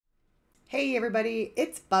Hey everybody,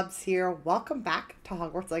 it's Bubs here. Welcome back to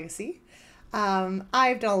Hogwarts Legacy.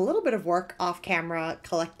 I've done a little bit of work off camera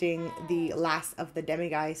collecting the last of the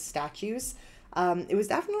demiguise statues. It was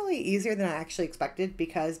definitely easier than I actually expected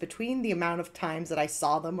because between the amount of times that I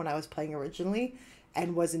saw them when I was playing originally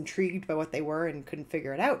and was intrigued by what they were and couldn't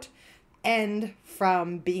figure it out, and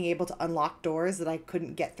from being able to unlock doors that I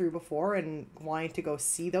couldn't get through before and wanting to go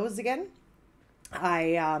see those again,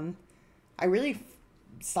 I really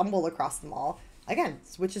stumbled across them all again,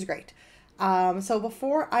 which is great. So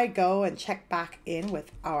before I go and check back in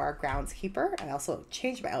with our groundskeeper, I also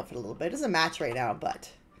changed my outfit a little bit. It doesn't match right now,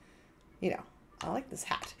 but you know, I like this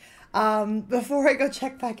hat. Before I go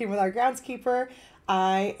check back in with our groundskeeper,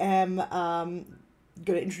 I am going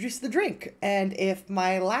to introduce the drink. And if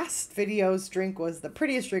my last video's drink was the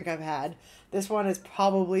prettiest drink I've had, this one is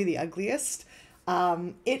probably the ugliest.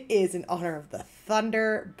 It is in honor of the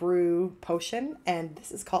Thunder Brew potion, and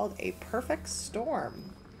this is called a Perfect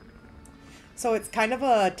Storm. So it's kind of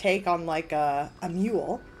a take on like a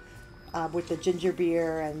mule with the ginger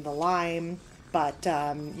beer and the lime, but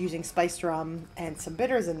using spiced rum and some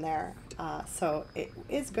bitters in there. So it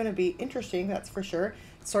is going to be interesting, that's for sure.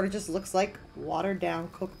 It sort of just looks like watered down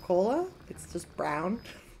Coca-Cola. It's just brown.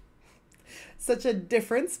 Such a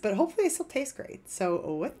difference, but hopefully it still tastes great.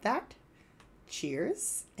 So with that,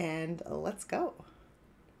 cheers, and let's go.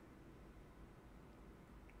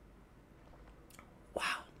 Wow.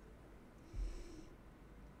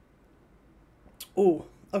 Oh,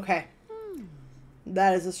 okay.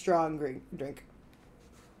 That is a strong drink.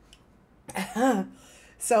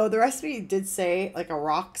 So the recipe did say like a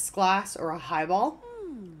rocks glass or a highball.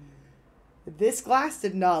 This glass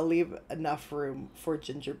did not leave enough room for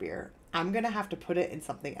ginger beer. I'm gonna have to put it in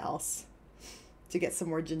something else to get some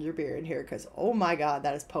more ginger beer in here, because oh my god,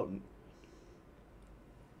 that is potent.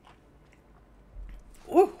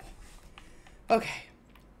 Ooh. Okay.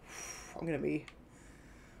 I'm gonna be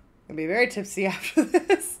very tipsy after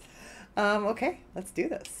this. Okay, let's do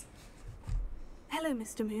this. Hello,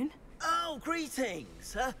 Mr. Moon. Oh,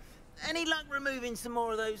 greetings. Any luck removing some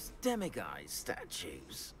more of those demiguise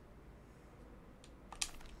statues?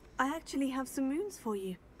 I actually have some moons for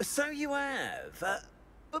you. So you have.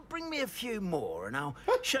 But bring me a few more and I'll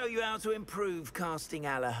show you how to improve casting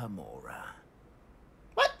a la Hamora.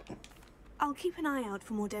 What? I'll keep an eye out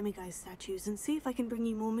for more demiguise statues and see if I can bring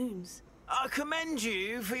you more moons. I commend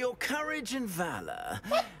you for your courage and valor,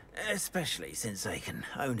 especially since they can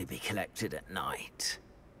only be collected at night.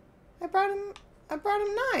 I brought him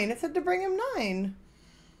 9. It said to bring him 9.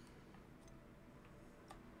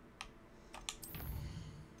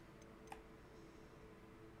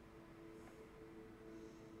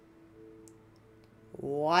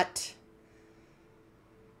 What?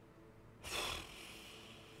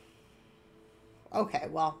 Okay,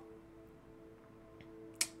 well,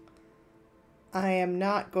 I am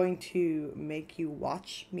not going to make you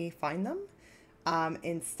watch me find them.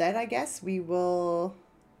 Instead, I guess we will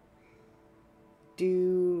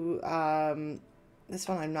do this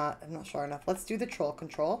one. I'm not sure enough. Let's do the troll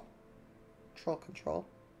control.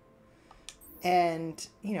 And,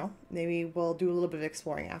 you know, maybe we'll do a little bit of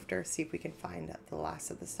exploring after, see if we can find the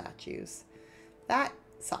last of the statues. That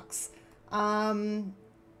sucks. Okay,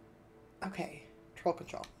 troll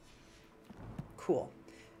control. Cool.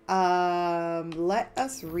 Let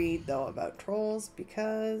us read, though, about trolls,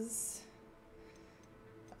 because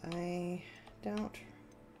I don't...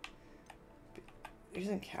 He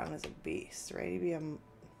doesn't count as a beast, right? He'd be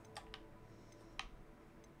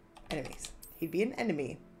enemies. He'd be an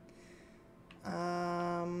enemy.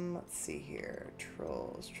 Let's see here.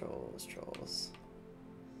 Trolls.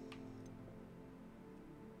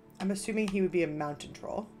 I'm assuming he would be a mountain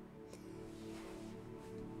troll.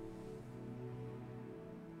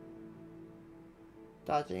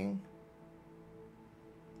 Dodging.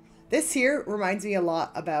 This here reminds me a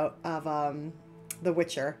lot of The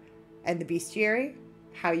Witcher and the bestiary.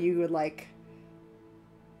 How you would like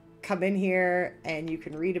come in here and you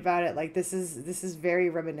can read about it. Like this is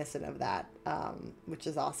very reminiscent of that, which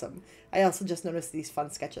is awesome. I also just noticed these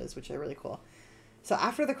fun sketches, which are really cool. So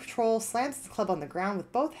after the troll slams the club on the ground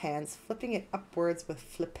with both hands, flipping it upwards with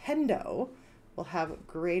flipendo will have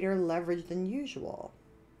greater leverage than usual.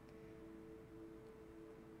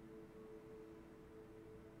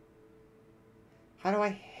 How do I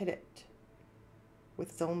hit it?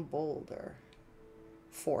 With its own boulder.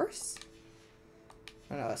 Force?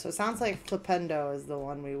 I don't know. So it sounds like flipendo is the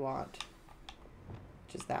one we want.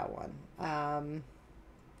 Which is that one.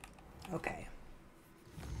 Okay.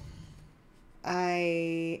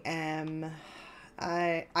 I'm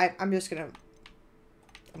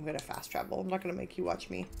gonna fast travel. I'm not gonna make you watch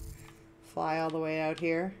me fly all the way out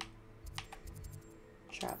here.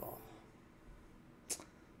 Travel.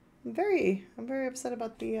 I'm very upset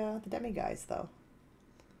about the demi-guys though.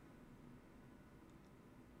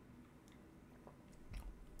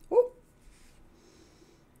 Ooh.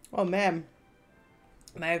 Oh man,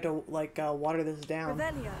 I might have to like water this down.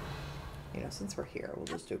 Revelio. You know, since we're here, we'll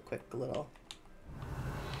just do a quick little,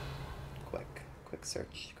 quick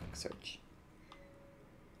search.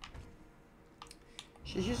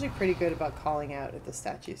 She's usually pretty good about calling out if the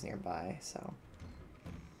statue's nearby, so.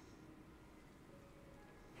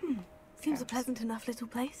 Seems a pleasant enough little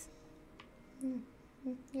place.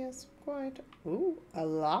 Yes, quite. Ooh, a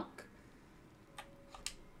lock.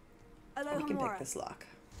 Aloha We can Mora. pick this lock.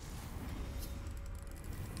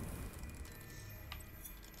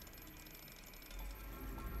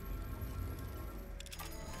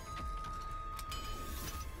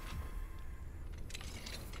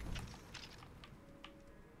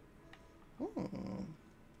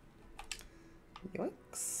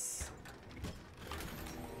 Yoinks.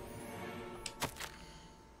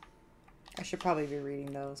 I should probably be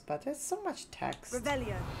reading those, but there's so much text.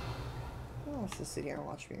 Revelio. Who wants to sit here and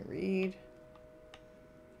watch me read?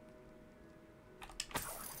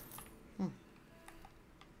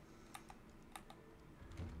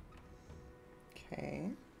 Okay.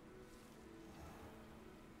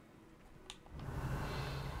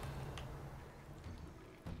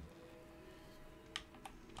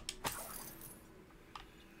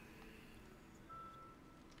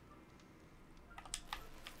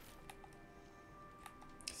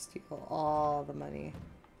 Steal all the money.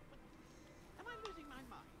 Am I losing my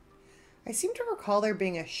mind? I seem to recall there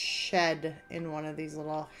being a shed in one of these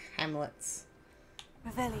little hamlets,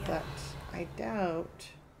 Revelio. but I doubt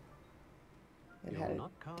it You're had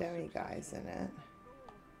not a cast demi-guise in it.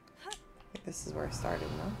 I think this is where I started,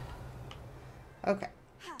 no? Okay,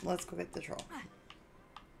 let's go get the troll.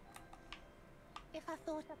 If I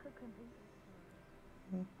thought I could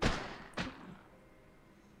convince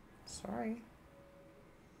Sorry.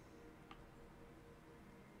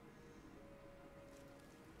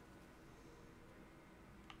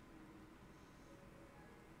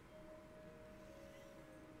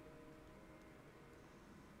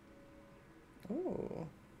 Ooh.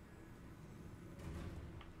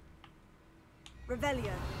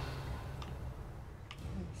 Revelio.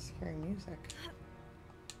 Scary music.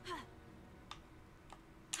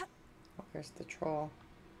 Oh, there's the troll.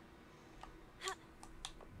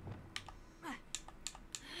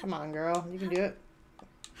 Come on, girl. You can do it.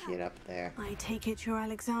 Get up there. I take it you're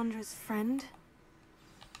Alexandra's friend?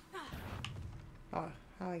 Oh,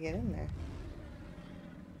 how do I get in there?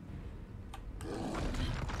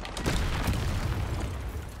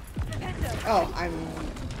 Oh, I'm...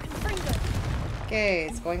 Okay,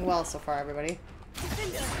 it's going well so far, everybody.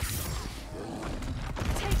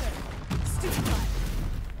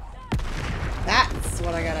 That's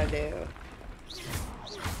what I gotta do.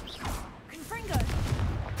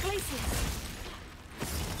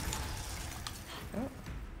 Oh.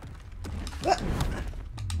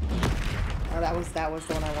 Oh, that was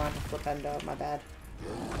the one I wanted to flip endo. My bad.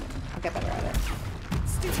 I'll get better at it.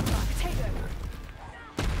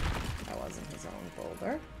 That wasn't his own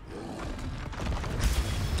boulder.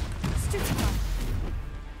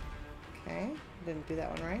 Okay, didn't do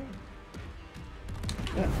that one right.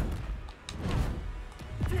 Ugh.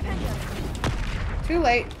 Too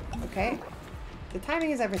late. Okay. The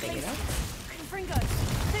timing is everything, you know?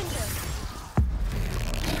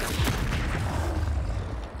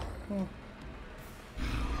 Hmm.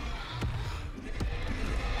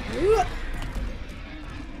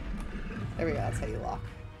 There we go, that's how you lock.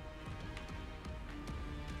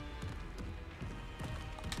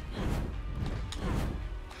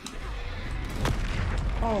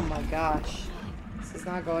 Oh my gosh. This is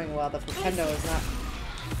not going well. The flipendo is not...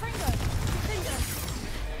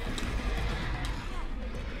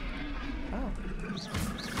 Oh.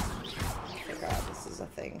 I forgot this is a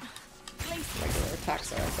thing. Regular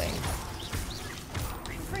attacks are a thing.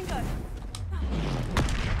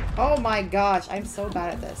 Oh my gosh, I'm so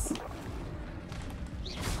bad at this.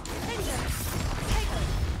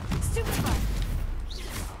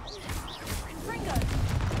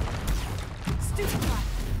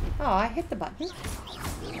 Oh, I hit the button.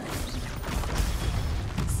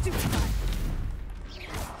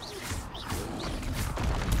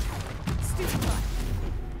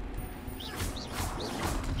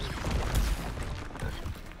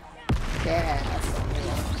 Yeah, that's the only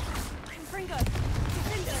one.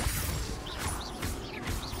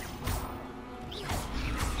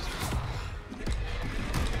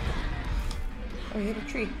 Oh, you hit a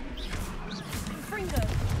tree.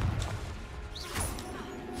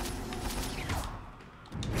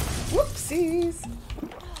 bogeys?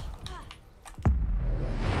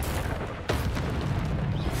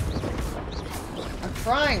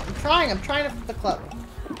 I'm trying to flip the cloak.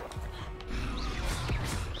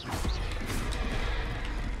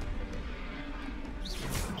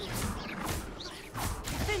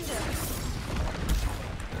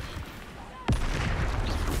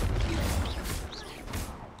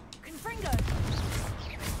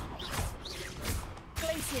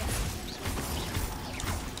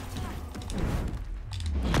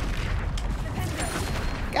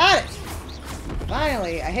 Got it!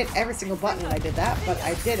 Finally, I hit every single button when I did that, but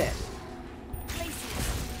I did it.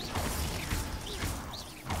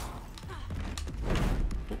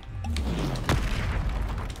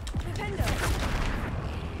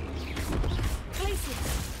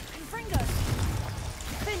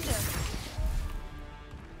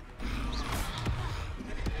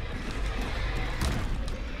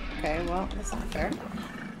 Okay, well, that's not fair.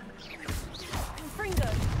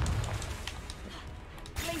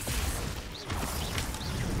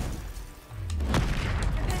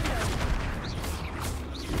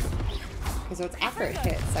 Okay, so it's after it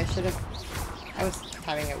hits. I was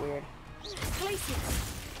timing it weird.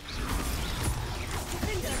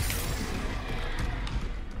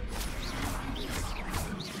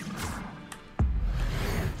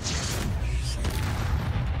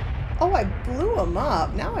 Oh, I blew him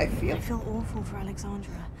up. Now I feel awful for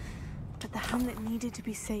Alexandra, but the hamlet needed to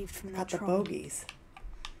be saved from that got the troll. bogeys.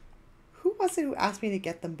 Who was it who asked me to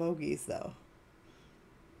get them bogeys, though?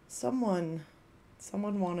 Someone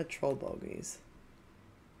wanted troll bogeys.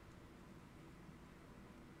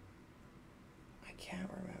 I can't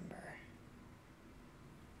remember.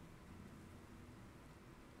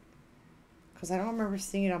 Because I don't remember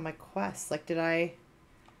seeing it on my quest. Like, did I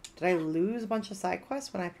lose a bunch of side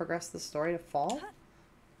quests when I progressed the story to fall?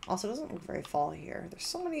 Also, it doesn't look very fall here. There's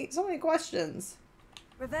so many questions.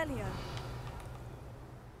 Revelio.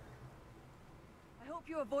 I hope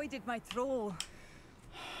you avoided my troll.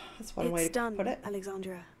 That's one way to put it.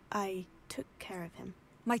 Alexandra. I took care of him.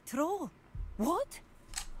 My troll? What?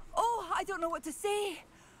 Oh, I don't know what to say.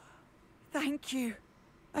 Thank you.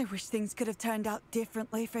 I wish things could have turned out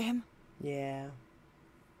differently for him. Yeah.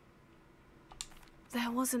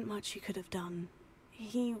 There wasn't much you could have done.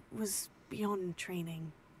 He was beyond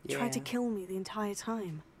training. Yeah. Tried to kill me the entire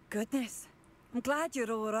time. Goodness. I'm glad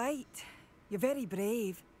you're all right. You're very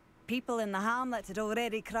brave. People in the hamlet had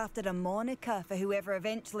already crafted a moniker for whoever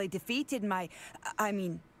eventually defeated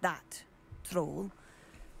that troll.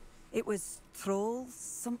 It was Troll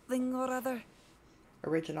something or other.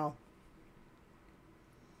 Original.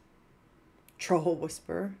 Troll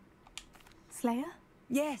Whisperer. Slayer?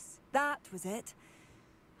 Yes, that was it.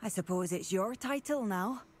 I suppose it's your title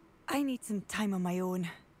now. I need some time on my own.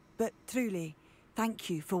 But truly, thank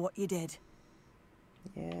you for what you did.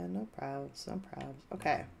 Yeah, no probs, no probs.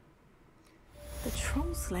 Okay. The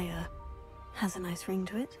Troll Slayer has a nice ring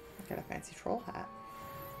to it. I got a fancy troll hat.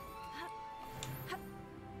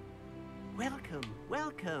 Welcome,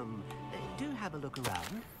 welcome. Do have a look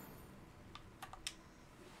around.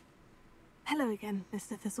 Hello again,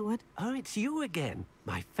 Mr. Thistlewood. Oh, it's you again.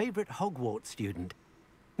 My favorite Hogwarts student.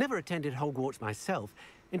 Never attended Hogwarts myself.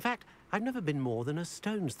 In fact, I've never been more than a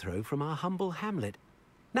stone's throw from our humble hamlet.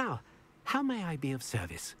 Now, how may I be of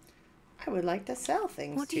service? I would like to sell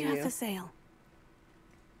things What do you have for sale?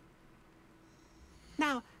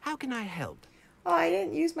 Now, how can I help? Oh, I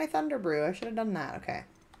didn't use my Thunder Brew. I should have done that. Okay.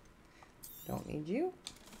 Don't need you.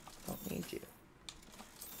 Don't need you.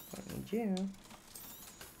 Don't need you.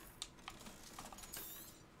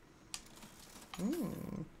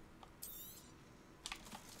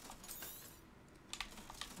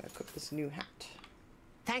 Gotta cook this new hat.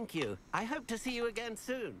 Thank you. I hope to see you again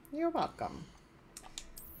soon. You're welcome.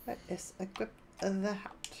 Let us equip the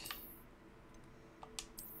hat.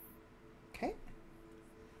 Okay.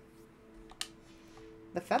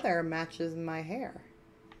 The feather matches my hair.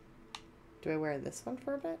 Do I wear this one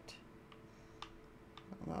for a bit?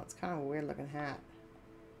 I don't know. It's kind of a weird looking hat.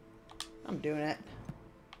 I'm doing it.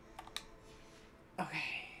 Okay.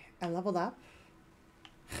 I leveled up.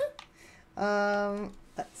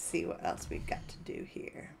 Let's see what else we've got to do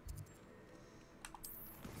here.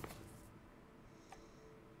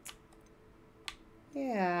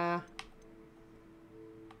 Yeah.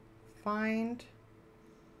 Find.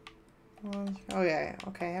 Oh yeah.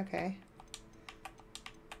 Okay. Okay.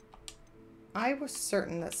 I was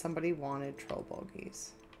certain that somebody wanted troll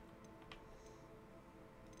bogeys.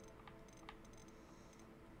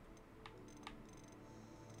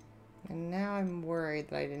 And now I'm worried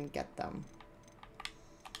that I didn't get them.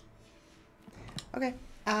 Okay,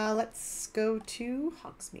 let's go to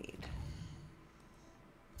Hogsmeade.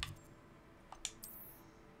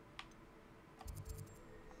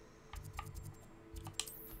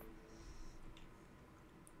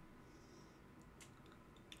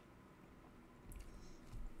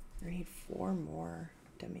 need 4 more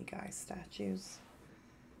demiguise statues.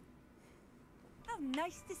 How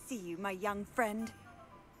nice to see you, my young friend.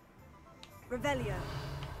 Revelio.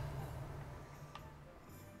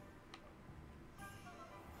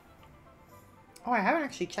 Oh, I haven't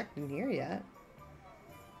actually checked in here yet.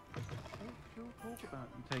 She'll talk about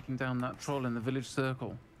you taking down that troll in the village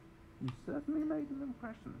circle. You certainly made an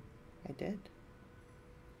impression. I did.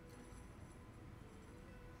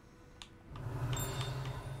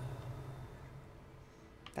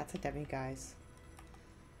 That's a demiguise.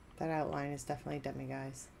 That outline is definitely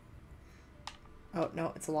demiguise. Oh,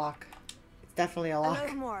 no, it's a lock. It's definitely a lock.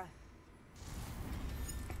 Hello, Mora.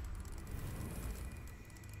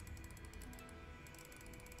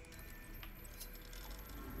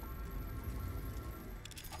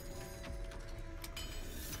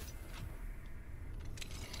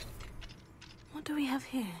 What do we have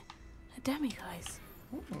here? A demiguise.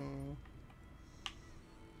 Hmm.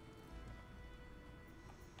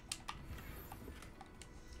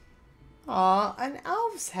 Aw, an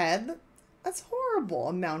elf's head? That's horrible,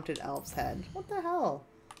 a mounted elf's head. What the hell?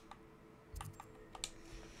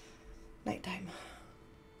 Nighttime.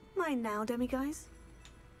 Mine now, demiguise.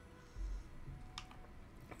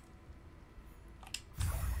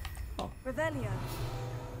 Revelio.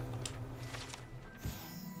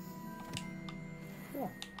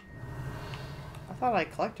 Cool. I thought I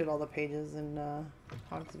collected all the pages in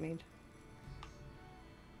Hogsmeade.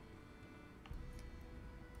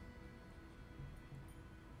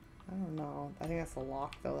 I don't know. I think that's the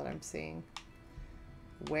lock, though, that I'm seeing.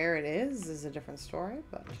 Where it is a different story,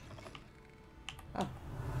 but... Oh.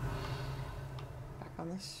 Back on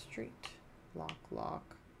the street. Lock,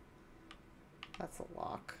 lock. That's a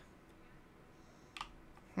lock.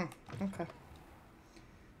 Okay.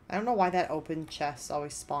 I don't know why that open chest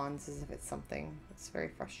always spawns as if it's something. It's very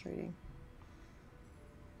frustrating.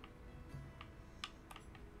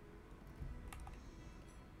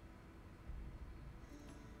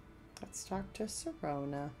 Let's talk to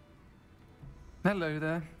Sirona. Hello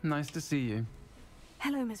there. Nice to see you.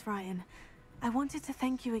 Hello, Miss Ryan. I wanted to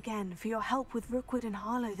thank you again for your help with Rookwood and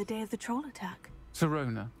Harlow the day of the troll attack.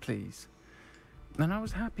 Sirona, please. And I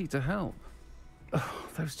was happy to help. Oh,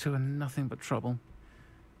 those two are nothing but trouble.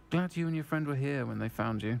 Glad you and your friend were here when they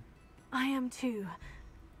found you. I am too.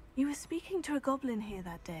 You were speaking to a goblin here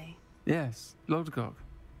that day. Yes, Lodgok.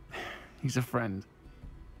 He's a friend.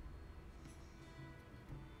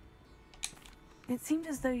 It seemed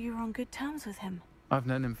as though you were on good terms with him. I've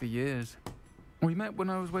known him for years. We met when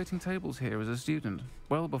I was waiting tables here as a student,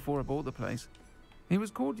 well before I bought the place. He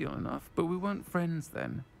was cordial enough, but we weren't friends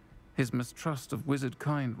then. His mistrust of wizard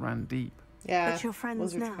kind ran deep. Yeah, but you're friends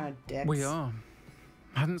wizards now. kind of dicks. We are.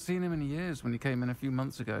 Hadn't seen him in years when he came in a few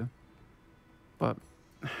months ago. But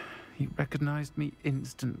he recognized me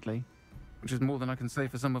instantly, which is more than I can say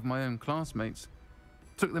for some of my own classmates.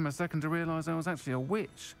 Took them a second to realize I was actually a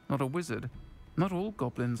witch, not a wizard. Not all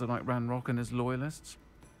goblins are like Ranrock and his loyalists.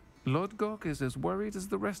 Lodgok is as worried as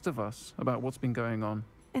the rest of us about what's been going on.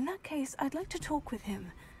 In that case, I'd like to talk with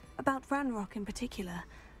him. About Ranrock in particular.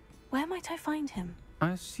 Where might I find him?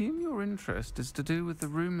 I assume your interest is to do with the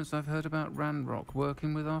rumors I've heard about Ranrock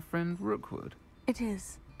working with our friend Rookwood. It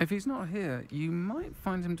is. If he's not here, you might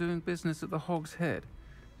find him doing business at the Hog's Head.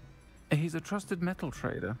 He's a trusted metal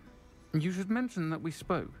trader. You should mention that we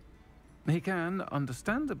spoke. He can,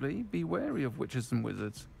 understandably, be wary of witches and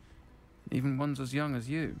wizards. Even ones as young as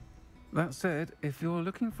you. That said, if you're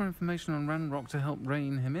looking for information on Ranrock to help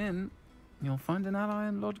rein him in, you'll find an ally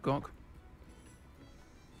in Lodgok.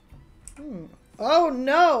 Oh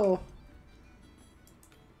no!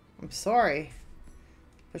 I'm sorry.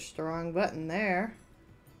 Pushed the wrong button there.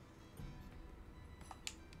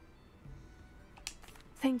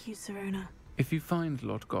 Thank you, Sirona. If you find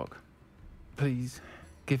Lodgok, please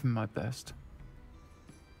give him my best.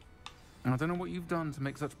 I don't know what you've done to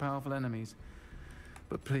make such powerful enemies,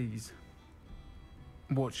 but please,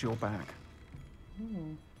 watch your back.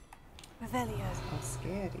 Revelio. How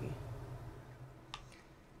scary.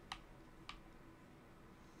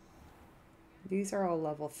 These are all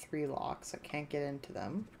level 3 locks. I can't get into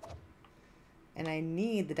them. And I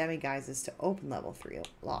need the demiguises to open level 3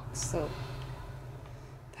 locks. So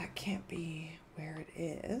that can't be where it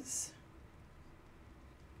is.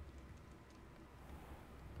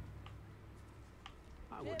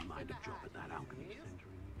 I wouldn't mind a job at that alchemy center.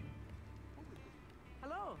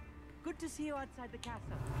 Hello. Good to see you outside the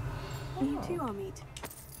castle. You too, Amit.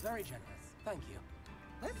 Very generous. Thank you.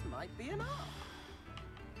 This might be enough.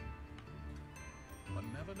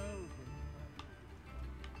 One never knows.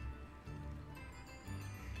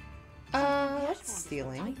 That's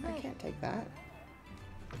stealing. I can't take that.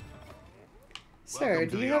 Sir, Welcome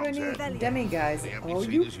do to you the have arms any end. demi-guys? The empty Oh,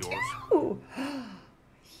 seat you is yours. do!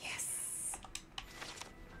 Yes!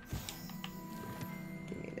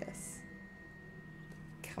 Give me this.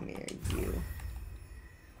 Come here, you.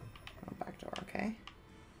 Oh, back door, okay.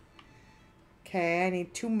 Okay, I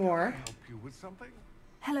need 2 more. Help you with something?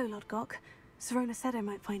 Hello, Lodgok. Serona said I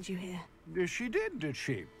might find you here. She did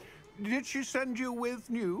she? Did she send you with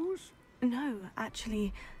news? No,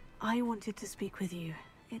 actually, I wanted to speak with you.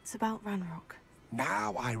 It's about Ranrock.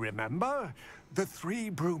 Now I remember. The 3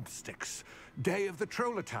 broomsticks. Day of the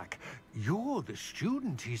troll attack. You're the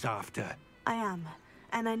student he's after. I am,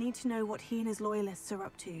 and I need to know what he and his loyalists are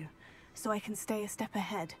up to, so I can stay a step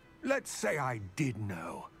ahead. Let's say I did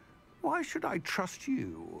know. Why should I trust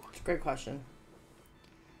you? It's a great question.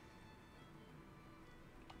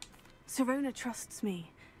 Serona trusts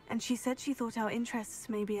me, and she said she thought our interests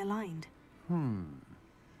may be aligned.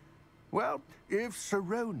 Well, if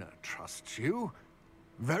Serona trusts you,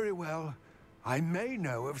 very well. I may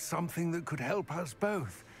know of something that could help us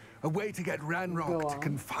both. A way to get Go Ranrock to on.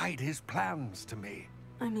 confide his plans to me.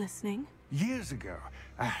 I'm listening. Years ago,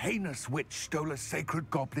 a heinous witch stole a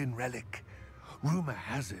sacred goblin relic. Rumor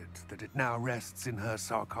has it that it now rests in her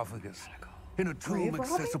sarcophagus, in a tomb Grave robbing?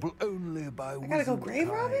 accessible only by I gotta go wizard grave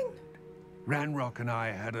kind. robbing? Ranrock and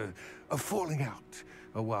I had a falling out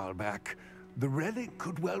a while back. The relic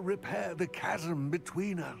could well repair the chasm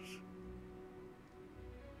between us.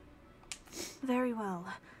 Very well.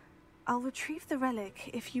 I'll retrieve the relic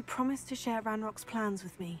if you promise to share Ranrock's plans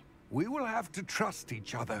with me. We will have to trust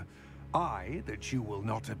each other. I, that you will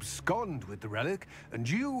not abscond with the relic, and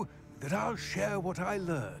you, that I'll share what I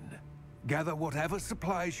learn. Gather whatever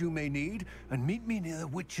supplies you may need, and meet me near the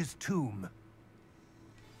witch's tomb.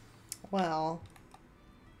 Well,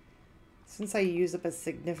 since I used up a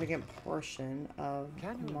significant portion of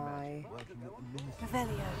my,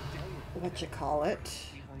 Revelio.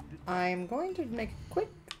 I'm going to make a quick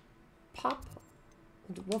pop.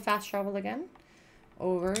 We'll fast travel again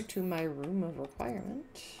over to my room of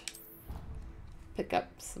requirement. Pick up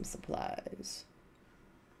some supplies.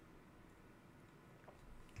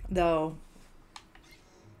 Though,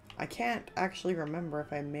 I can't actually remember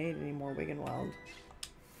if I made any more Wiggenweld.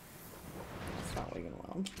 It's not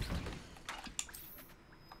Wiggenweld.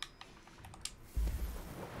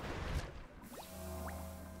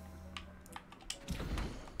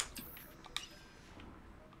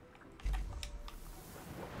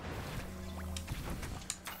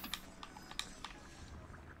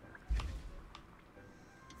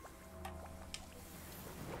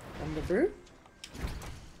 The brew.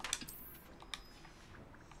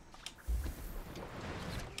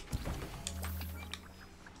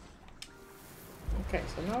 Okay,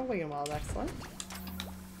 so no Wiggenweld, excellent.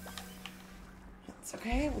 That's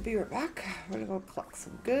okay, we'll be right back. We're gonna go collect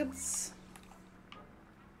some goods.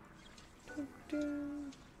 It's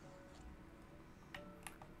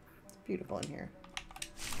beautiful in here.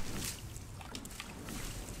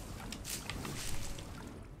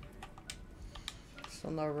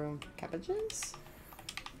 Still no room for cabbages.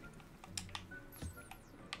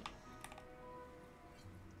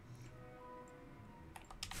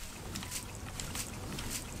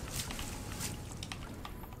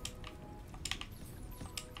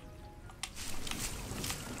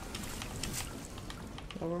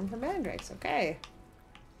 No room for mandrakes, okay.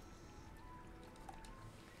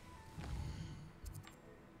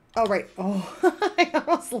 Oh, right. Oh, I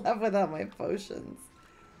almost left without my potions.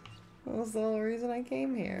 That was the whole reason I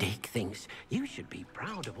came here. Dick thinks you should be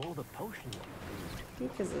proud of all the potions you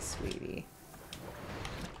Deek is a sweetie.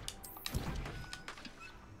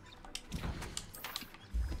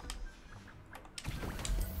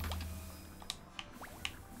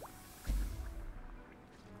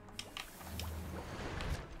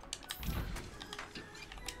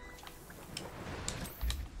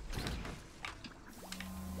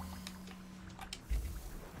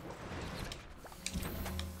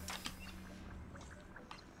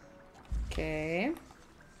 Okay.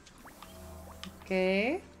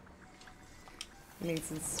 Okay. I mean,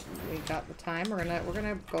 since we got the time, we're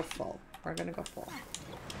gonna go full. We're gonna go full.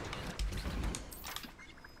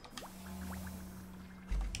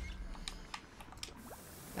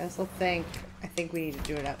 I think we need to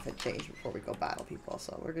do an outfit change before we go battle people,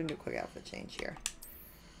 so we're gonna do a quick outfit change here.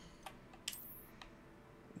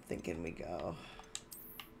 I'm thinking we go.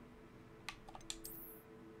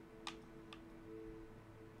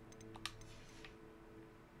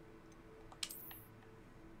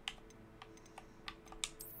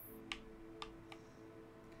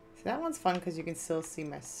 See, that one's fun because you can still see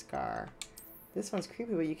my scar. This one's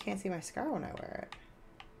creepy, but you can't see my scar when I wear it.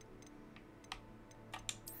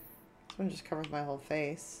 This one just covers my whole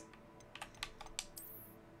face.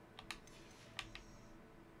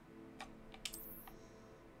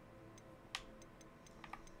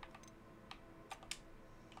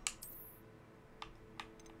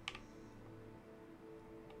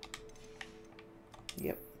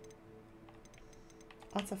 Yep.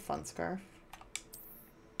 That's a fun scarf.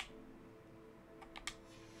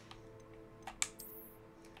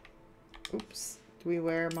 Oops. Do we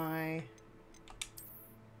wear my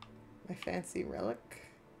fancy relic?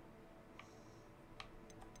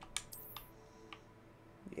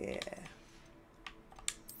 Yeah.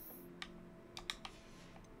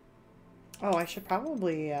 Oh, I should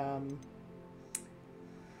probably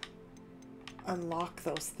unlock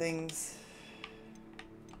those things.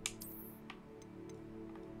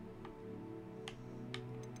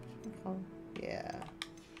 Oh, yeah.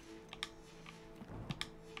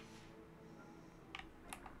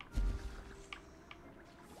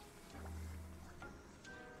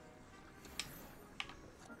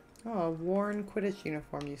 Oh, a worn Quidditch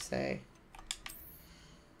uniform, you say?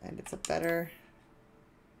 And it's a better...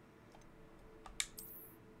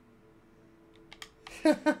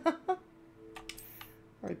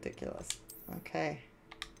 Ridiculous. Okay.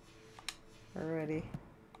 We're ready.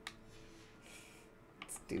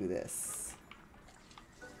 Let's do this.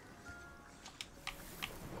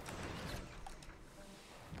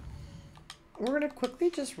 We're going to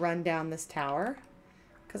quickly just run down this tower,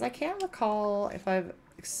 because I can't recall if I've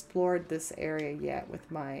explored this area yet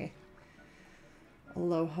with my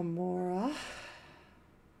Alohomora.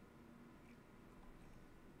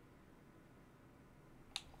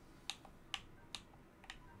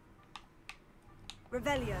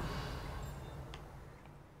 Revelio.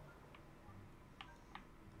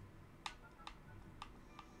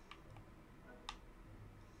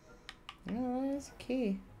 Oh, there's a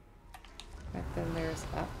key. Right then there's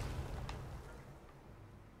up.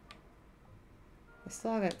 I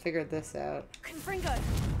still haven't figured this out. Confringo.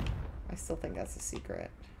 I still think that's a secret.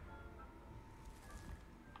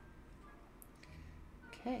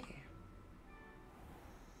 Okay.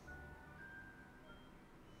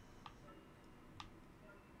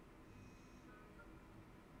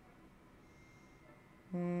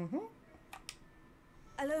 Mm-hmm.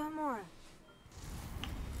 Alohomora.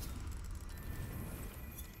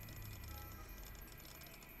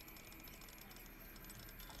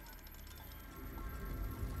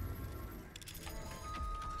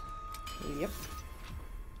 Yep.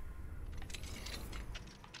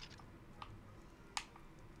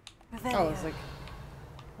 Oh, it's like,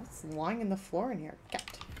 what's lying in the floor in here?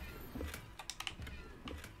 Cat.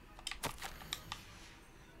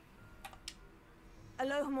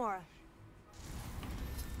 Alohomora.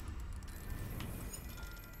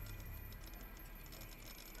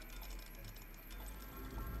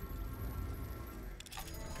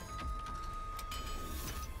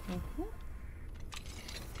 Mm-hmm.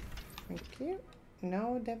 Thank you.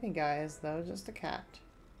 No demiguise though, just a cat.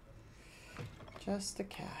 Just a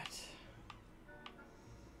cat.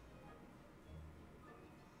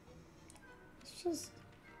 It's just...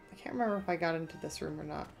 I can't remember if I got into this room or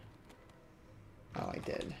not. Oh, I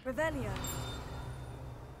did. Revelio.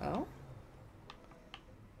 Oh? Well,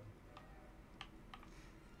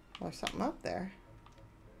 there's something up there.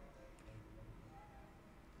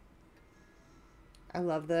 I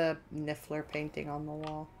love the Niffler painting on the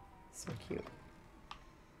wall. So cute.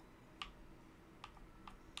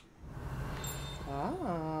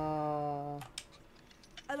 Ah.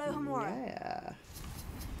 Alohomora. Yeah.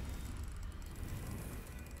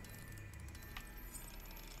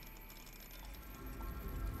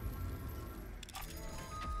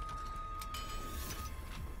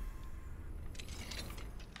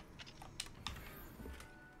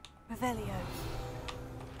 Revelio.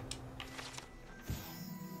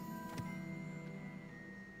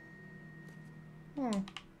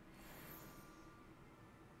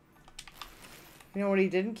 You know what he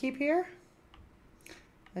didn't keep here?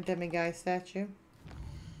 A demiguise statue.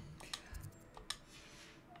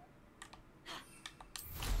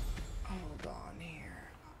 Hold on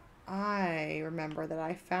here. I remember that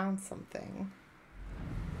I found something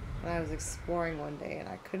when I was exploring one day and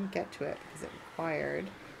I couldn't get to it because it required...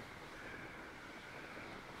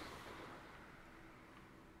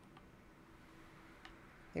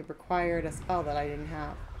 It required a spell that I didn't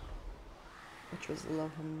have, which was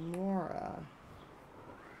Alohomora.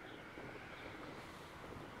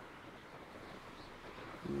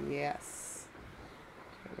 Yes.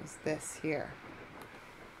 It was this here.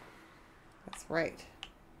 That's right.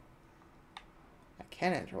 I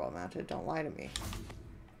can enter while mounted, don't lie to me.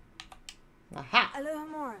 Aha!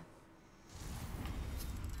 Alohomora.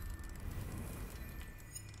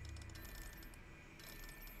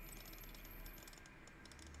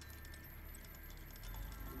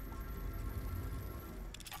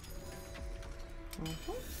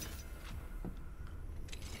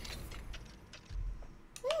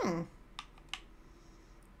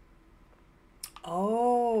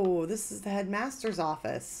 Oh, this is the headmaster's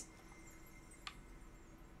office.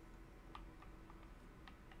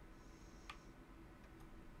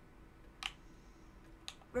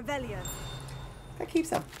 Revelio. That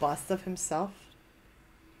keeps a bust of himself.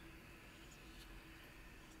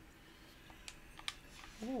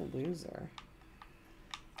 What a loser.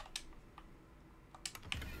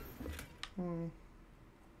 Can't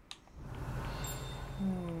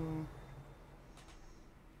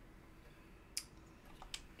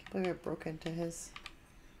believe I broke into his.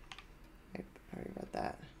 I already read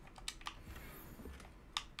that.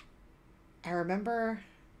 I remember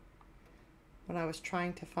when I was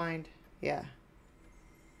trying to find, yeah.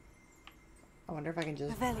 I wonder if I can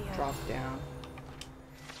just drop down.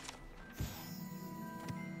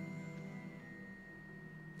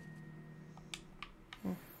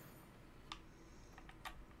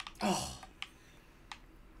 Oh,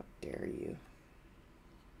 how dare you.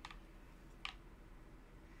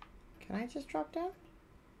 Can I just drop down?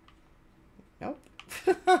 Nope.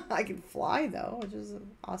 I can fly though, which is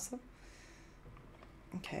awesome.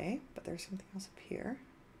 Okay, but there's something else up here.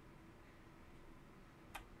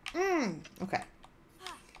 Okay.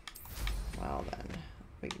 Well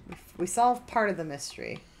then, we solved part of the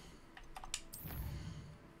mystery.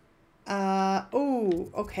 Oh,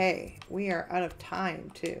 okay. We are out of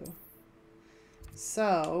time too.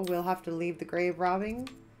 So we'll have to leave the grave robbing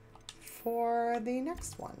for the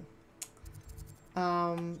next one.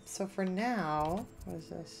 So for now, what is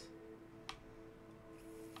this?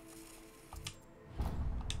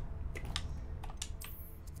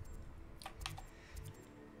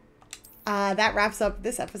 That wraps up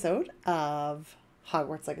this episode of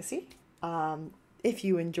Hogwarts Legacy. If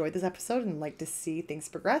you enjoyed this episode and like to see things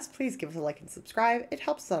progress, please give us a like and subscribe. It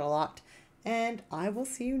helps us out a lot. And I will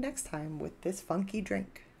see you next time with this funky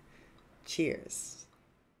drink. Cheers.